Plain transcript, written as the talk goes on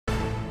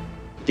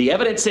The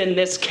evidence in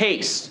this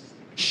case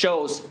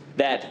shows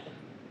that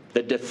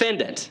the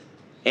defendant,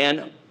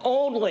 and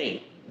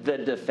only the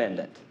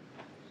defendant,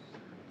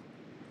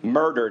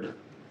 murdered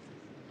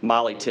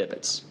Mollie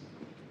Tibbetts.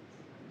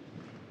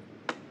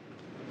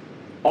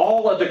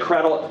 All of the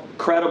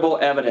credible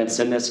evidence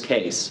in this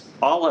case,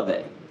 all of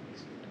it.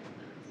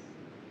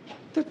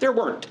 There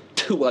weren't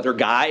two other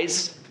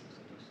guys.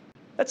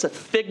 That's a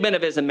figment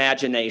of his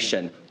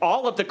imagination.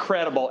 All of the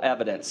credible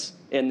evidence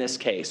in this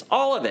case,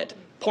 all of it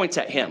points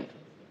at him.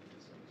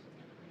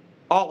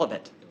 All of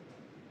it.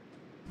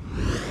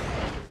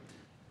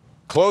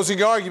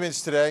 Closing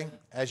arguments today.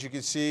 As you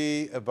can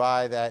see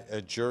by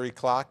that jury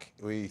clock,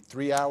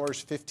 3 hours,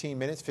 15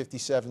 minutes,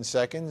 57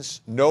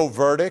 seconds. No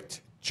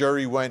verdict.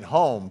 Jury went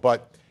home.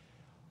 But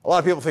a lot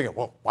of people thinking,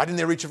 well, why didn't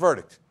they reach a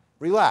verdict?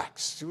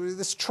 Relax.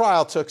 This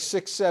trial took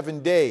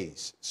 6-7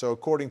 days. So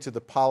according to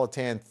the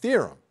Politan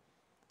theorem,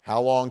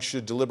 how long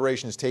should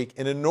deliberations take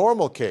in a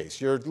normal case?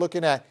 You're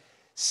looking at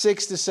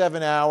 6 to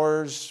 7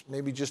 hours,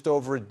 maybe just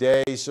over a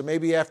day. So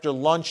maybe after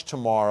lunch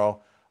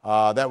tomorrow,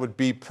 that would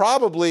be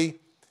probably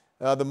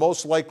the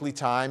most likely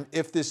time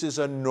if this is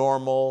a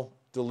normal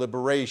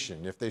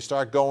deliberation. If they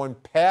start going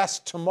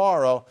past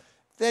tomorrow,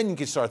 then you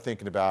can start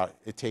thinking about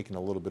it taking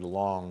a little bit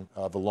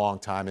of a long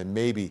time, and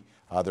maybe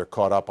they're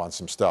caught up on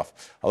some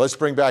stuff. Let's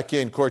bring back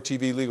in Court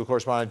TV legal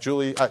correspondent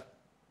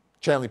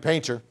Chanley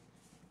Painter.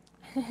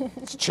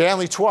 It's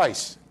Chanley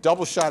twice.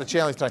 Double shot of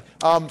Chanley tonight.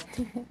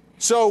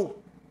 So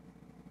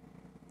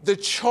the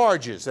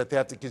charges that they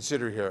have to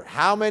consider here,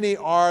 how many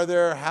are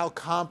there? How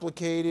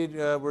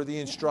complicated were the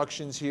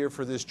instructions here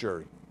for this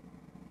jury?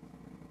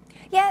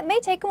 Yeah, it may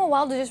take them a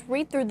while to just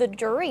read through the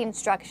jury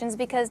instructions,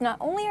 because not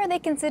only are they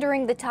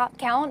considering the top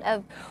count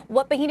of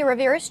what Bahena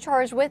Rivera is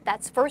charged with,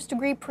 that's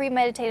first-degree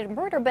premeditated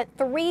murder, but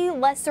 3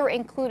 lesser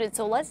included.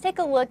 So let's take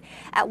a look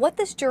at what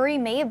this jury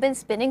may have been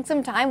spending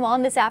some time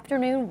on this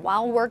afternoon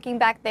while working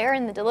back there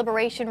in the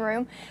deliberation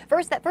room.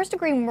 First, that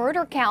first-degree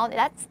murder count,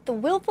 that's the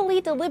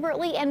willfully,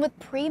 deliberately, and with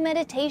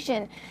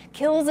premeditation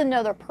kills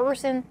another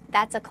person.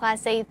 That's a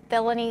Class A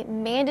felony,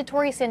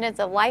 mandatory sentence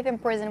of life in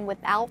prison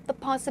without the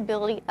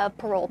possibility of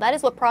parole. That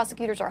is what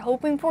prosecutors are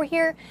hoping for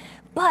here,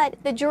 but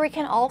the jury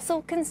can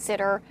also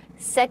consider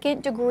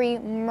second-degree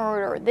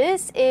murder.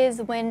 This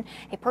is when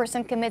a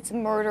person commits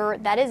murder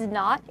that is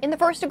not in the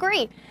first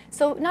degree,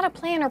 so not a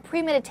plan or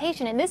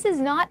premeditation, and this is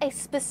not a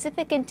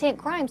specific intent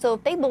crime. So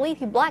if they believe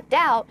he blacked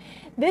out,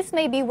 this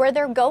may be where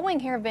they're going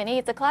here, Vinny.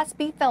 It's a Class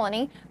B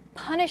felony.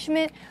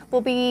 Punishment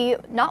will be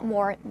not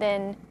more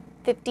than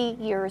 50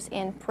 years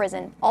in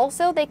prison.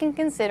 Also, they can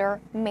consider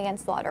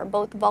manslaughter,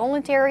 both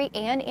voluntary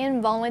and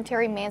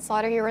involuntary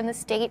manslaughter here in the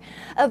state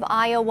of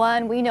Iowa.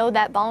 And we know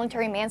that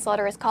voluntary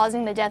manslaughter is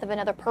causing the death of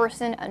another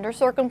person under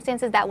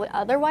circumstances that would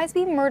otherwise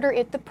be murder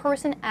if the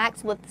person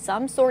acts with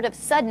some sort of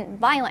sudden,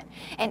 violent,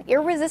 and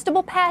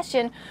irresistible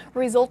passion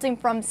resulting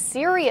from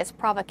serious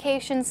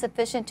provocation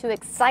sufficient to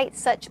excite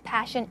such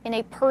passion in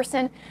a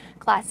person.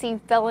 Class C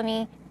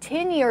felony,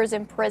 10 years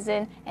in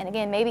prison. And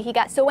again, maybe he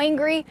got so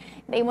angry,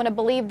 they want to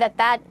believe that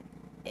that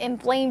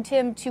inflamed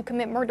him to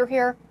commit murder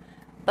here.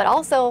 But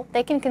also,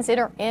 they can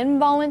consider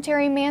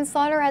involuntary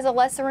manslaughter as a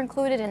lesser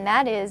included, and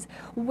that is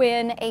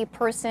when a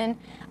person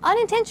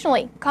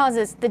unintentionally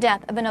causes the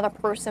death of another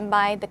person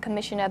by the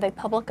commission of a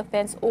public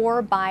offense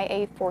or by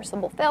a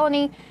forcible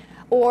felony,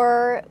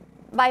 or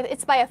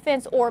it's by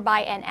offense or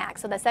by an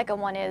act. So the second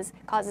one is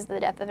causes the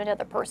death of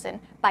another person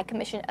by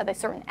commission of a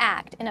certain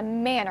act in a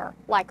manner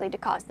likely to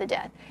cause the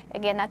death.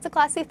 Again, that's a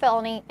Class C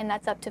felony, and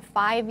that's up to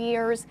 5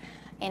 years.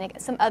 And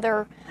some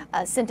other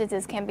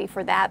sentences can be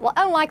for that. Well,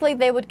 unlikely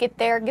they would get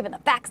there given the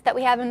facts that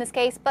we have in this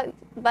case,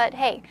 but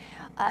hey,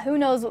 who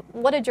knows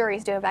what a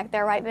jury's doing back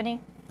there, right, Vinny?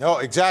 No,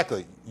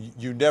 exactly.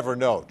 You never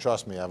know.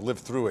 Trust me, I've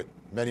lived through it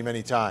many,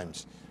 many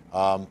times.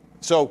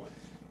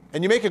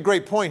 And you make a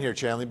great point here,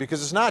 Chanley,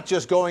 because it's not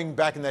just going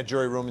back in that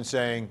jury room and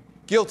saying,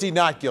 guilty,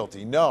 not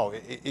guilty. No,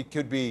 it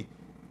could be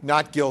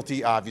not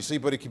guilty, obviously,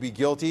 but it could be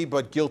guilty,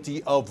 but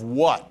guilty of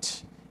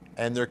what?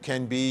 And there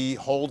can be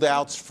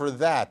holdouts for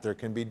that. There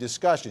can be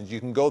discussions. You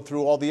can go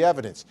through all the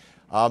evidence.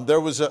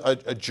 There was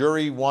a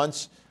jury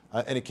once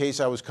in a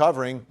case I was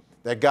covering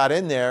that got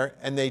in there,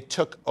 and they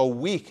took a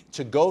week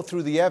to go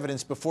through the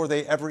evidence before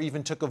they ever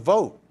even took a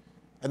vote.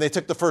 And they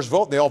took the first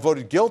vote, and they all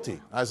voted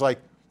guilty. I was like,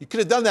 you could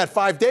have done that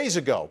 5 days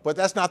ago, but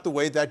that's not the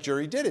way that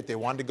jury did it. They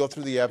wanted to go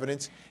through the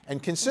evidence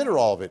and consider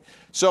all of it.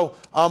 So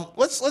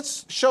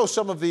let's show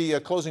some of the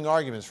closing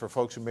arguments for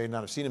folks who may not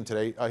have seen them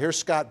today. Here's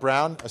Scott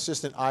Brown,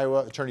 Assistant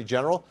Iowa Attorney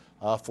General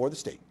for the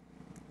state.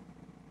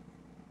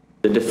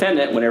 The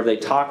defendant, whenever they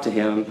talk to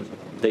him,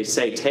 they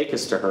say, take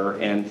us to her,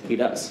 and he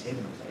does.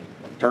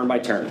 Turn by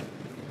turn.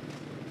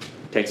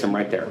 Takes them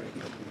right there.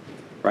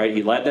 Right?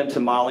 He led them to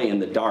Mollie in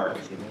the dark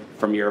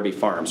from Yerby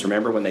Farms.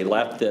 Remember when they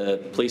left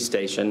the police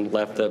station,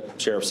 left the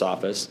sheriff's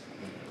office,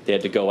 they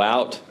had to go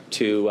out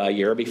to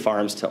Yerby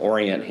Farms to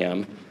orient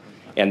him,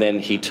 and then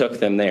he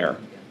took them there.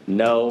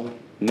 No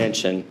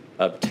mention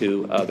of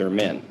 2 other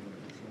men.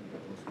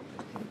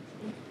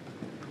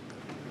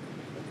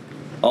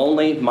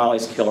 Only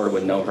Mollie's killer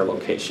would know her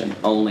location.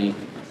 Only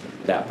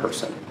that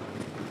person.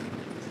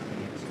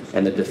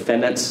 And the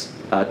defendant's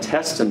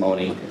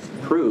testimony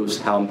proves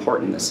how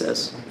important this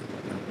is.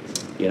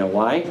 You know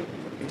why?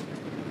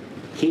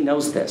 He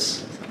knows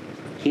this.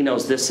 He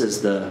knows this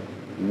is the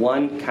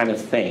one kind of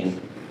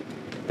thing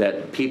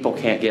that people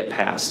can't get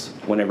past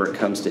whenever it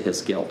comes to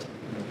his guilt,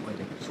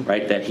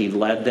 right? That he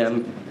led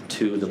them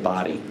to the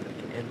body.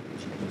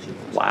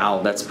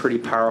 Wow, that's pretty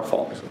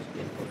powerful.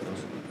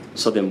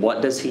 So then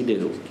what does he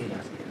do?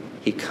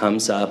 He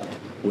comes up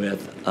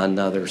with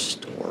another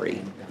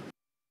story.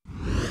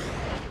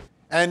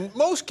 And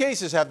most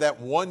cases have that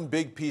one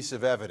big piece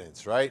of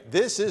evidence, right?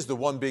 This is the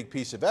one big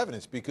piece of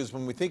evidence, because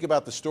when we think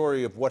about the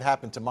story of what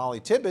happened to Mollie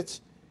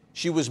Tibbetts,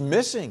 she was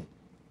missing.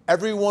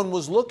 Everyone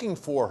was looking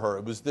for her.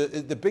 It was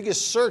the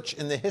biggest search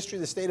in the history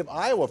of the state of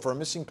Iowa for a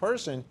missing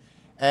person,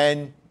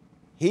 and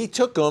he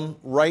took them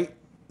right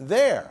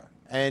there.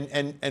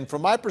 And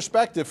from my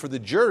perspective, for the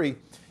jury,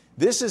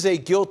 this is a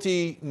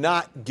guilty,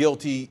 not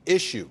guilty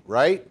issue,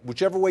 right?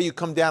 Whichever way you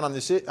come down on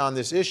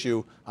this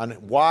issue,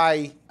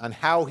 on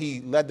how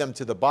he led them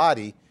to the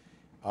body,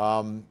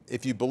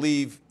 if you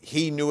believe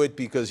he knew it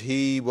because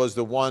he was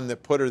the one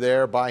that put her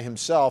there by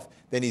himself,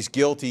 then he's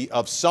guilty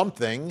of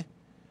something.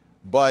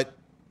 But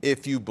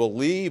if you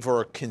believe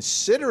or are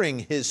considering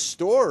his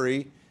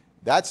story,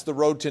 that's the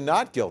road to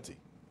not guilty.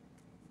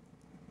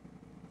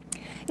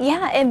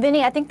 Yeah, and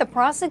Vinny, I think the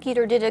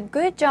prosecutor did a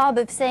good job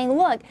of saying,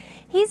 look,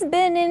 he's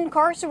been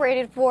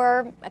incarcerated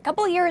for a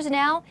couple of years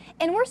now,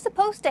 and we're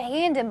supposed to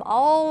hand him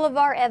all of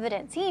our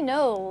evidence. He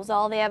knows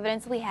all the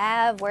evidence we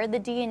have, where the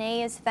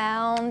DNA is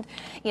found,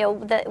 you know,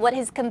 what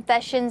his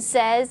confession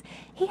says.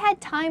 He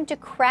had time to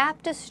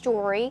craft a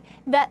story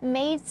that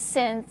made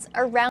sense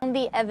around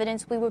the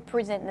evidence we would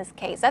present in this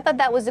case. I thought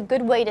that was a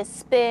good way to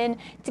spin,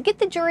 to get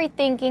the jury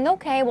thinking,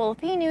 okay, well, if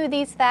he knew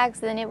these facts,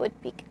 then it would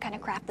be kind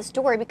of craft the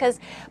story, because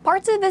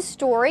parts of this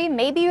story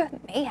may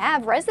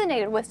have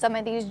resonated with some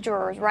of these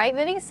jurors, right,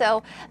 Vinny?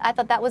 So I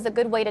thought that was a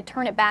good way to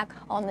turn it back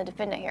on the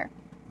defendant here.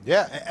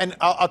 Yeah, and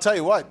I'll tell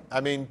you what,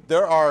 I mean,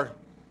 there are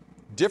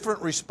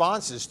different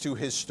responses to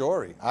his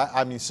story.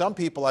 I mean, some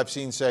people I've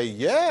seen say,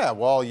 yeah,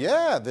 well,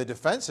 yeah, the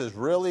defense has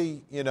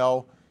really, you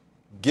know,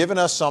 given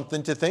us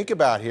something to think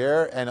about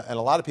here. And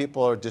a lot of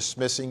people are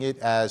dismissing it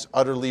as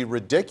utterly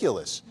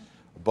ridiculous.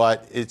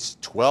 But it's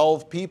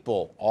 12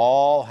 people,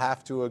 all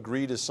have to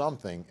agree to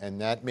something,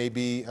 and that may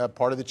be a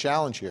part of the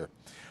challenge here.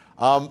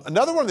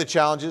 Another one of the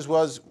challenges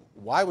was,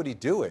 why would he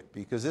do it?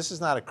 Because this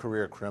is not a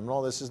career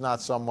criminal. This is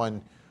not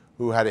someone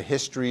who had a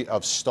history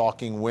of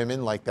stalking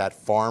women like that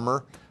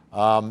farmer.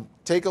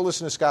 Take a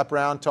listen to Scott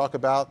Brown talk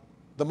about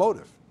the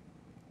motive.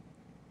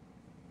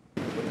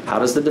 How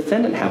does the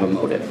defendant have a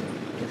motive?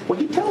 Well,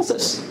 he tells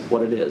us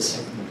what it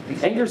is.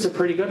 Anger is a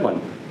pretty good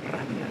one.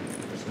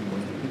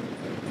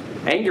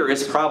 Anger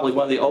is probably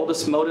one of the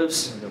oldest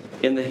motives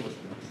in the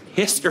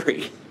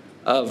history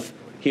of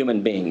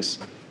human beings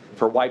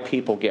for why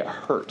people get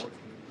hurt.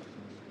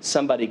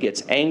 Somebody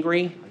gets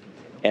angry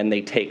and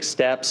they take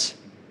steps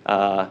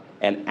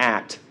and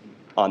act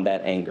on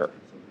that anger.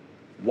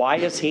 Why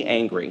is he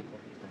angry?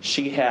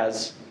 She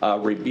has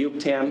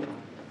rebuked him.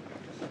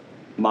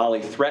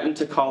 Mollie threatened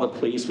to call the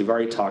police. We've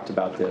already talked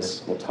about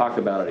this. We'll talk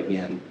about it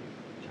again,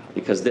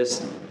 because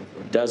this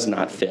does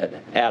not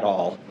fit at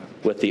all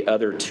with the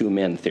other two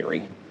men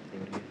theory.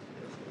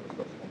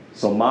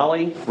 So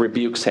Mollie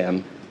rebukes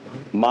him.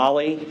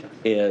 Mollie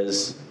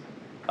is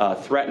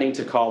threatening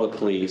to call the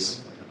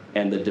police,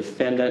 and the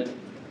defendant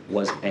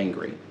was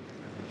angry.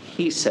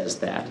 He says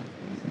that.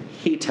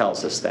 He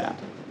tells us that.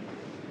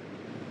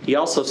 He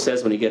also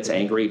says when he gets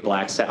angry, he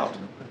blacks out.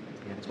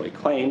 That's what he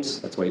claims.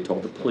 That's what he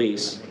told the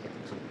police.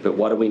 But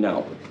what do we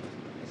know?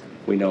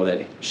 We know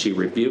that she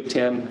rebuked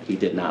him. He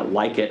did not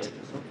like it,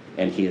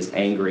 and he is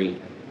angry.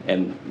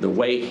 And the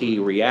way he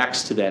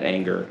reacts to that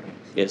anger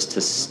is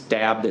to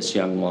stab this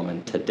young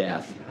woman to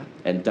death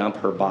and dump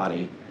her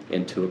body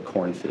into a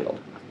cornfield.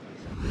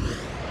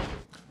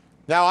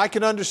 Now, I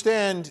can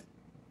understand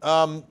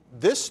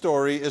this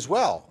story as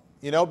well,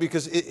 you know,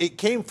 because it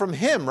came from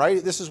him,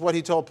 right? This is what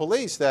he told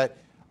police, that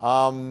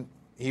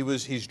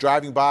he's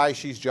driving by,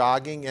 she's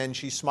jogging, and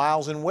she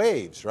smiles and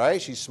waves,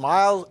 right? She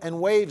smiles and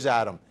waves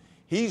at him.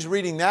 He's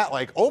reading that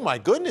like, oh my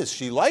goodness,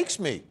 she likes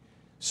me.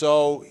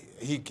 So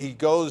he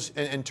goes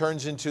and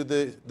turns into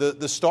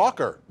the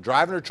stalker,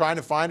 driving her, trying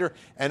to find her,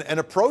 and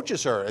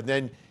approaches her. And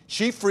then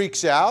she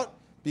freaks out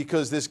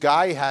because this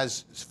guy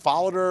has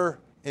followed her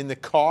in the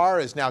car,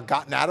 has now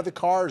gotten out of the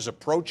car, is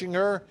approaching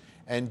her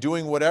and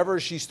doing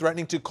whatever. She's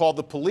threatening to call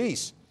the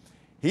police.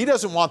 He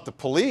doesn't want the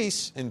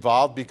police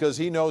involved because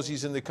he knows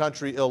he's in the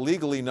country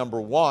illegally,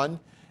 number one.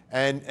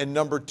 And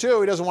number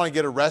two, he doesn't want to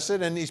get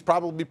arrested, and he's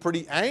probably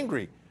pretty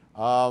angry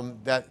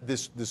that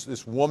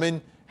this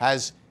woman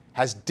has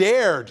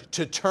dared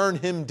to turn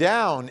him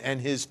down and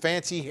his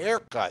fancy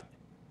haircut.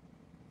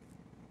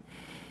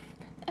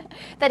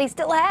 That he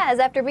still has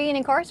after being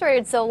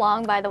incarcerated so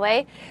long, by the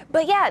way.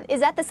 But yeah, is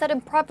that the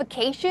sudden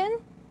provocation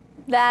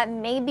that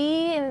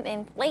maybe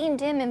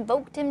inflamed him,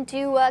 invoked him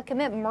to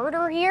commit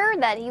murder here,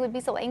 that he would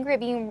be so angry at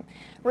being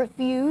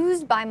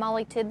refused by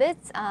Mollie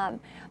Tibbetts.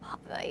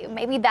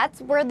 Maybe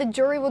that's where the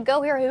jury would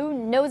go here. Who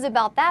knows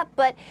about that?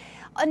 But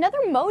another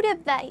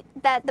motive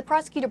that the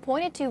prosecutor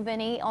pointed to,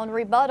 Vinny, on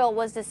rebuttal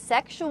was the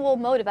sexual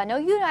motive. I know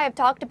you and I have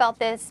talked about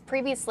this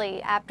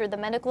previously after the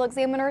medical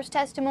examiner's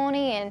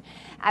testimony, and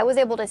I was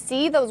able to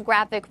see those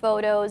graphic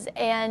photos,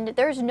 and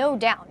there's no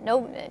doubt,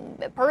 no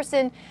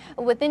person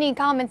with any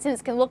common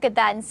sense can look at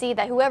that and see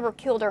that whoever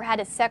killed her had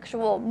a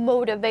sexual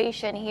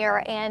motivation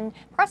here. And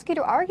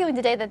prosecutor arguing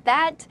today that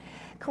that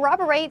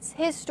corroborates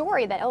his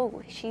story that,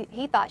 oh,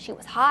 he thought she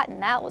was hot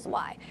and that was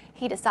why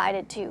he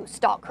decided to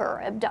stalk her,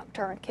 abduct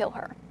her, and kill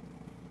her.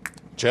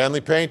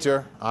 Chanley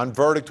Painter on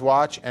Verdict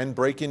Watch and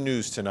breaking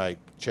news tonight.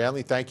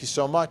 Chanley, thank you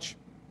so much.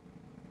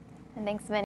 And thanks, Vinny.